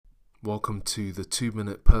Welcome to the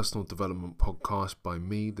 2-Minute Personal Development Podcast by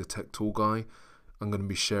me, the Tech Tool Guy. I'm going to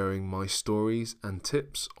be sharing my stories and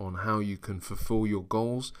tips on how you can fulfill your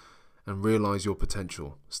goals and realize your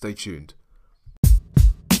potential. Stay tuned.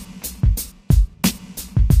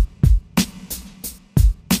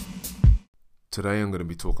 Today I'm going to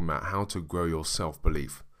be talking about how to grow your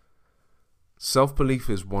self-belief. Self-belief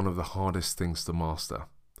is one of the hardest things to master.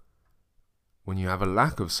 When you have a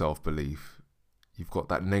lack of self-belief, you've got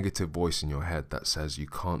that negative voice in your head that says you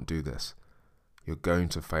can't do this. You're going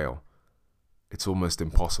to fail. It's almost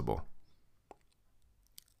impossible.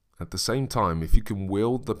 At the same time, if you can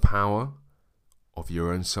wield the power of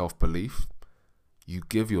your own self-belief, you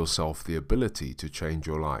give yourself the ability to change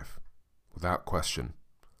your life, without question.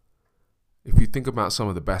 If you think about some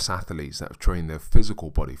of the best athletes that have trained their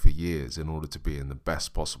physical body for years in order to be in the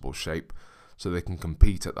best possible shape so they can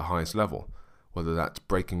compete at the highest level, whether that's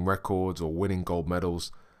breaking records or winning gold medals,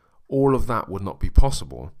 all of that would not be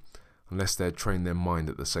possible unless they'd trained their mind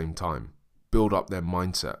at the same time, build up their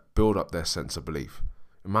mindset, build up their sense of belief.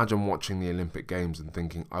 Imagine watching the Olympic Games and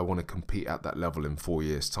thinking, I want to compete at that level in 4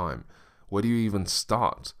 years' time. Where do you even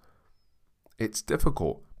start? It's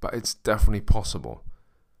difficult, but it's definitely possible.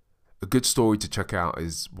 A good story to check out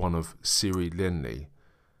is one of Siri Linley,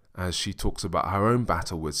 as she talks about her own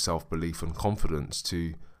battle with self-belief and confidence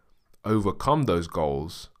to overcome those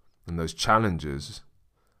goals and those challenges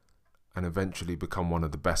and eventually become one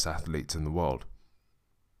of the best athletes in the world.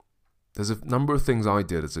 There's a number of things I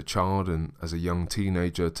did as a child and as a young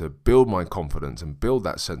teenager to build my confidence and build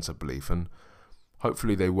that sense of belief, and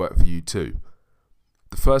hopefully they work for you too.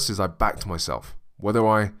 The first is I backed myself. Whether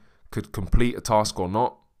I could complete a task or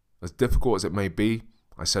not, as difficult as it may be,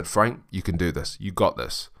 I said, Frank, you can do this. You got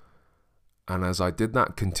this. And as I did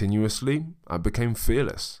that continuously, I became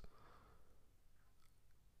fearless.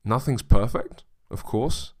 Nothing's perfect, of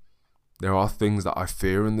course. There are things that I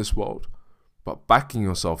fear in this world, but backing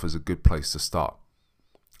yourself is a good place to start.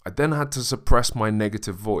 I then had to suppress my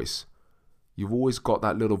negative voice. You've always got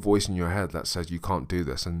that little voice in your head that says you can't do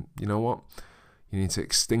this, and you know what? You need to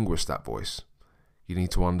extinguish that voice. You need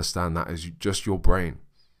to understand that as just your brain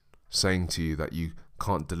saying to you that you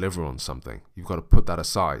can't deliver on something. You've got to put that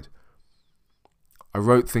aside. I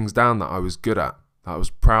wrote things down that I was good at, that I was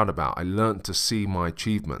proud about. I learned to see my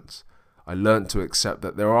achievements. I learned to accept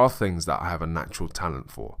that there are things that I have a natural talent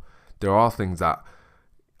for. There are things that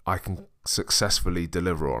I can successfully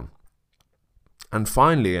deliver on. And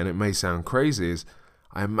finally, and it may sound crazy, is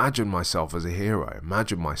I imagine myself as a hero. I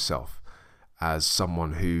imagine myself as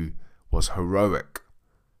someone who was heroic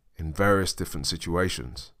in various different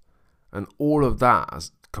situations. And all of that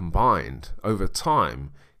as combined over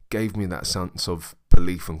time gave me that sense of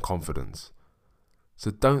belief and confidence.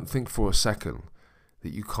 So don't think for a second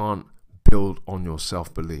that you can't build on your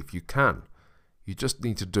self-belief. You can. You just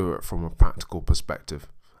need to do it from a practical perspective.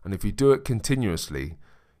 And if you do it continuously,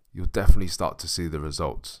 you'll definitely start to see the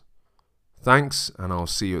results. Thanks, and I'll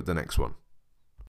see you at the next one.